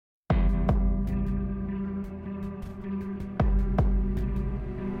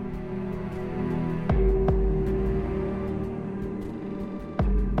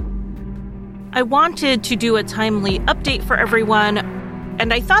I wanted to do a timely update for everyone,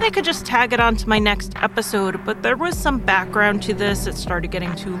 and I thought I could just tag it onto my next episode, but there was some background to this. It started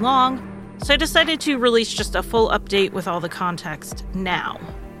getting too long, so I decided to release just a full update with all the context now.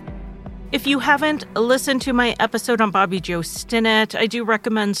 If you haven't listened to my episode on Bobby Joe Stinnett, I do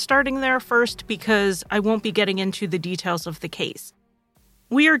recommend starting there first because I won't be getting into the details of the case.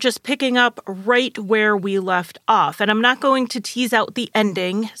 We are just picking up right where we left off, and I'm not going to tease out the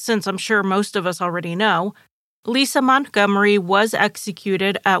ending, since I'm sure most of us already know. Lisa Montgomery was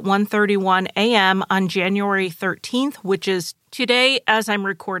executed at 1:31 a.m. on January 13th, which is today as I'm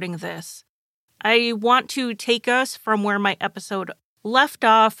recording this. I want to take us from where my episode left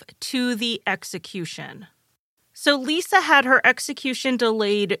off to the execution. So Lisa had her execution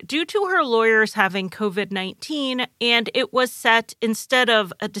delayed due to her lawyers having COVID-19, and it was set instead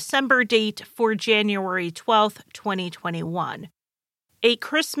of a December date for January 12th, 2021. A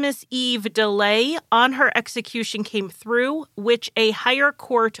Christmas Eve delay on her execution came through, which a higher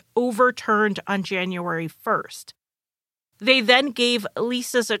court overturned on January 1st. They then gave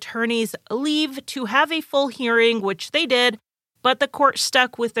Lisa's attorneys leave to have a full hearing, which they did, but the court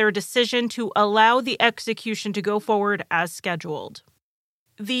stuck with their decision to allow the execution to go forward as scheduled.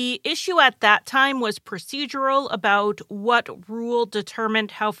 The issue at that time was procedural about what rule determined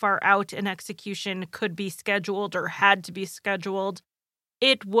how far out an execution could be scheduled or had to be scheduled.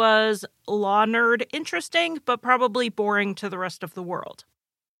 It was law nerd interesting, but probably boring to the rest of the world.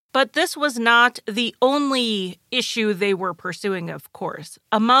 But this was not the only issue they were pursuing, of course.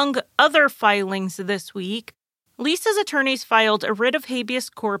 Among other filings this week, Lisa's attorneys filed a writ of habeas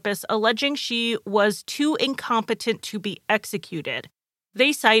corpus alleging she was too incompetent to be executed.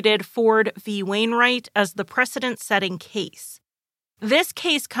 They cited Ford v. Wainwright as the precedent-setting case. This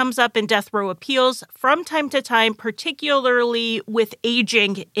case comes up in death row appeals from time to time, particularly with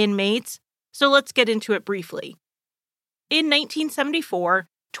aging inmates, so let's get into it briefly. In 1974,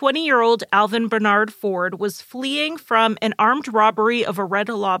 20-year-old Alvin Bernard Ford was fleeing from an armed robbery of a Red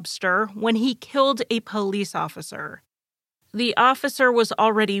Lobster when he killed a police officer. The officer was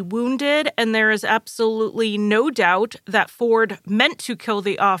already wounded, and there is absolutely no doubt that Ford meant to kill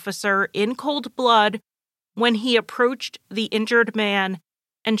the officer in cold blood when he approached the injured man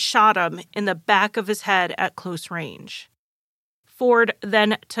and shot him in the back of his head at close range. Ford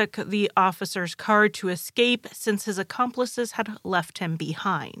then took the officer's car to escape since his accomplices had left him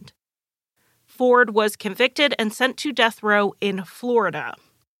behind. Ford was convicted and sent to death row in Florida.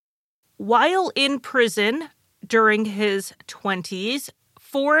 While in prison during his 20s,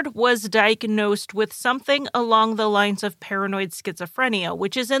 Ford was diagnosed with something along the lines of paranoid schizophrenia,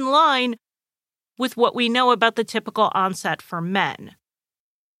 which is in line with what we know about the typical onset for men.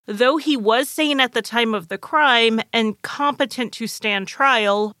 Though he was sane at the time of the crime and competent to stand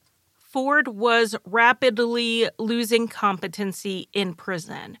trial, Ford was rapidly losing competency in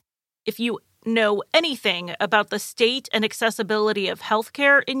prison. If you know anything about the state and accessibility of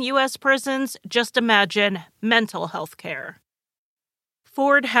healthcare in U.S. prisons, just imagine mental health care.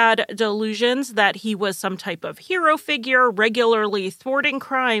 Ford had delusions that he was some type of hero figure, regularly thwarting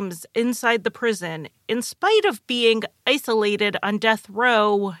crimes inside the prison, in spite of being isolated on death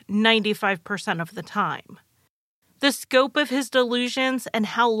row 95% of the time. The scope of his delusions and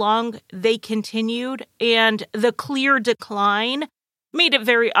how long they continued, and the clear decline, made it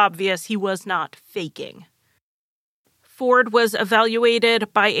very obvious he was not faking. Ford was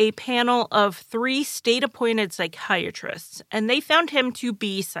evaluated by a panel of 3 state-appointed psychiatrists, and they found him to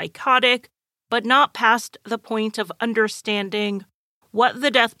be psychotic, but not past the point of understanding what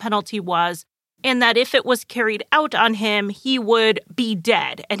the death penalty was, and that if it was carried out on him, he would be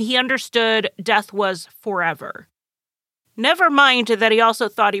dead, and he understood death was forever. Never mind that he also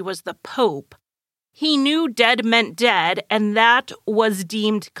thought he was the Pope. He knew dead meant dead, and that was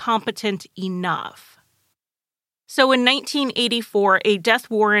deemed competent enough. So in 1984, a death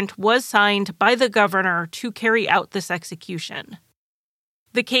warrant was signed by the governor to carry out this execution.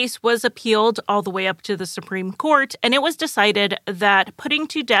 The case was appealed all the way up to the Supreme Court, and it was decided that putting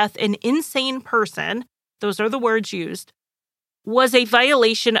to death an insane person, those are the words used, was a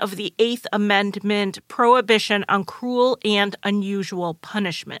violation of the Eighth Amendment prohibition on cruel and unusual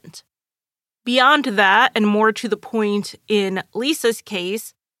punishment. Beyond that, and more to the point in Lisa's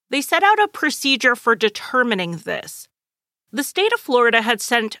case, they set out a procedure for determining this. The state of Florida had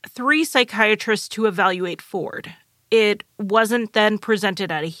sent 3 psychiatrists to evaluate Ford. It wasn't then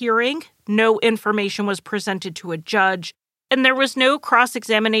presented at a hearing, no information was presented to a judge, and there was no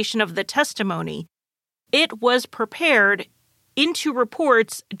cross-examination of the testimony. It was prepared into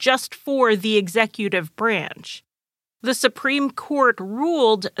reports just for the executive branch. The Supreme Court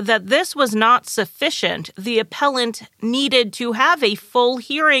ruled that this was not sufficient. The appellant needed to have a full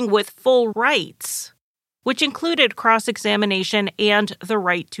hearing with full rights, which included cross-examination and the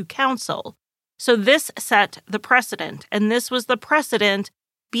right to counsel. So this set the precedent, and this was the precedent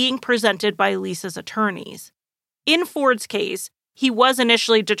being presented by Lisa's attorneys. In Ford's case, he was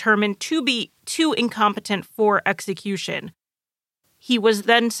initially determined to be too incompetent for execution. He was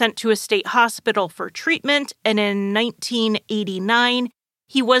then sent to a state hospital for treatment, and in 1989,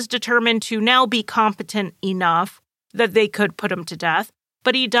 he was determined to now be competent enough that they could put him to death,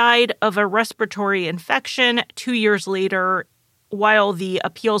 but he died of a respiratory infection 2 years later while the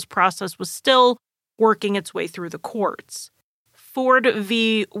appeals process was still working its way through the courts. Ford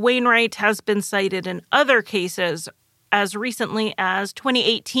v. Wainwright has been cited in other cases as recently as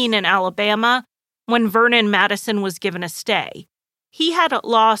 2018 in Alabama, when Vernon Madison was given a stay. He had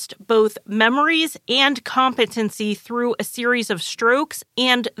lost both memories and competency through a series of strokes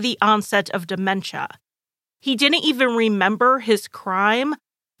and the onset of dementia. He didn't even remember his crime,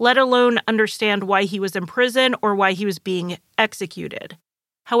 let alone understand why he was in prison or why he was being executed.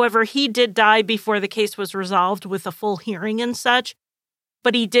 However, he did die before the case was resolved with a full hearing and such,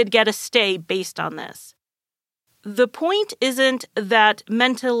 but he did get a stay based on this. The point isn't that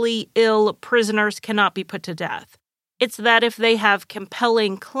mentally ill prisoners cannot be put to death. It's that if they have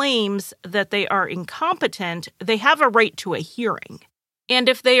compelling claims that they are incompetent, they have a right to a hearing. And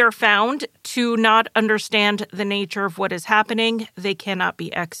if they are found to not understand the nature of what is happening, they cannot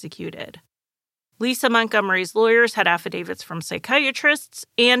be executed. Lisa Montgomery's lawyers had affidavits from psychiatrists,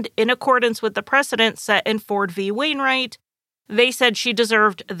 and in accordance with the precedent set in Ford v. Wainwright, they said she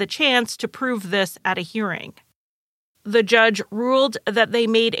deserved the chance to prove this at a hearing. The judge ruled that they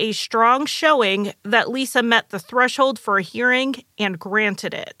made a strong showing that Lisa met the threshold for a hearing and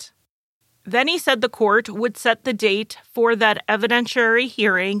granted it. Then he said the court would set the date for that evidentiary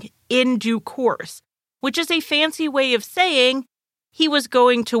hearing in due course, which is a fancy way of saying he was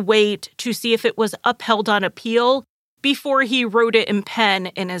going to wait to see if it was upheld on appeal before he wrote it in pen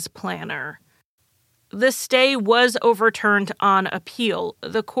in his planner. The stay was overturned on appeal.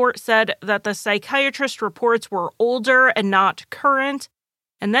 The court said that the psychiatrist reports were older and not current,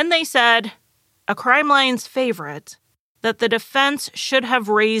 and then they said, a Crimeline's favorite, that the defense should have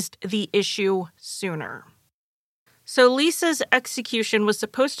raised the issue sooner. So Lisa's execution was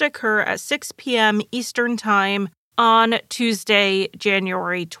supposed to occur at 6 p.m. Eastern Time on Tuesday,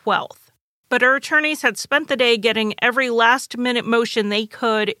 January 12th. But her attorneys had spent the day getting every last-minute motion they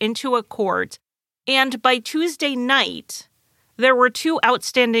could into a court, and by Tuesday night, there were 2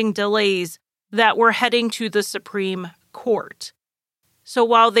 outstanding delays that were heading to the Supreme Court. So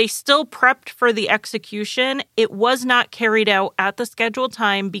while they still prepped for the execution, it was not carried out at the scheduled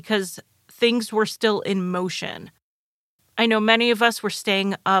time because things were still in motion. I know many of us were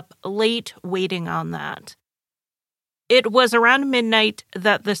staying up late waiting on that. It was around midnight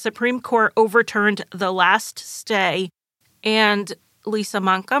that the Supreme Court overturned the last stay, and Lisa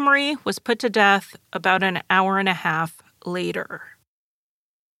Montgomery was put to death about an hour and a half later.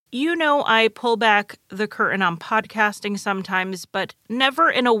 You know, I pull back the curtain on podcasting sometimes, but never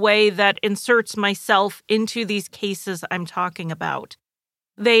in a way that inserts myself into these cases I'm talking about.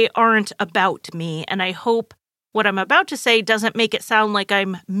 They aren't about me, and I hope what I'm about to say doesn't make it sound like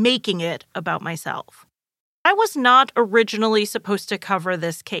I'm making it about myself. I was not originally supposed to cover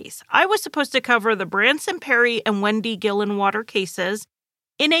this case. I was supposed to cover the Branson Perry and Wendy Gillenwater cases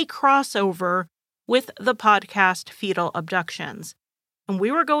in a crossover with the podcast Fetal Abductions. And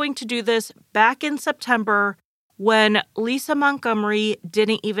we were going to do this back in September when Lisa Montgomery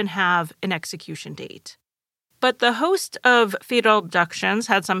didn't even have an execution date. But the host of Fetal Abductions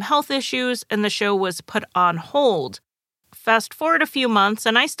had some health issues and the show was put on hold. Fast forward a few months,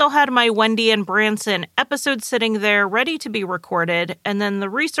 and I still had my Wendy and Branson episode sitting there ready to be recorded, and then the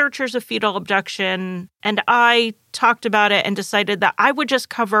researchers of fetal abduction and I talked about it and decided that I would just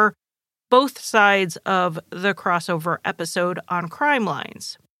cover both sides of the crossover episode on Crime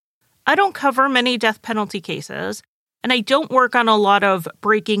Lines. I don't cover many death penalty cases, and I don't work on a lot of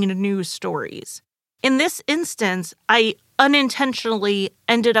breaking news stories. In this instance, I unintentionally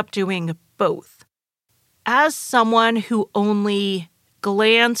ended up doing both. As someone who only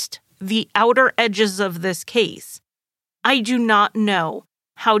glanced the outer edges of this case, I do not know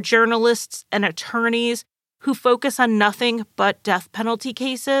how journalists and attorneys who focus on nothing but death penalty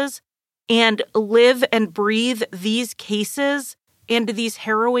cases and live and breathe these cases and these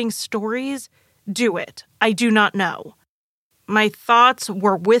harrowing stories do it. I do not know. My thoughts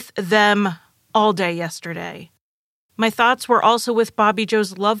were with them all day yesterday. My thoughts were also with Bobby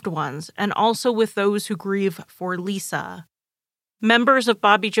Joe's loved ones and also with those who grieve for Lisa. Members of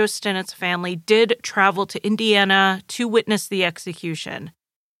Bobby Joe Stinnett's family did travel to Indiana to witness the execution.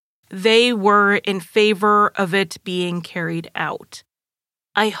 They were in favor of it being carried out.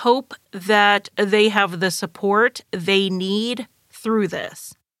 I hope that they have the support they need through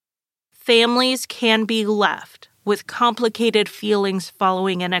this. Families can be left with complicated feelings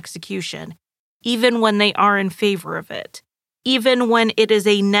following an execution, even when they are in favor of it. Even when it is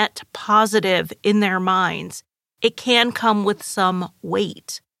a net positive in their minds, it can come with some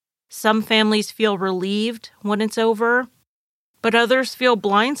weight. Some families feel relieved when it's over, but others feel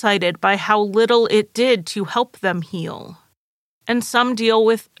blindsided by how little it did to help them heal. And some deal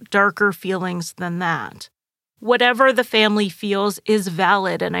with darker feelings than that. Whatever the family feels is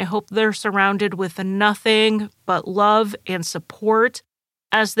valid, and I hope they're surrounded with nothing but love and support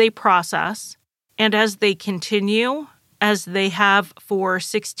as they process and as they continue, as they have for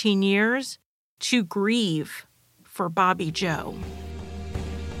 16 years, to grieve for Bobby Joe.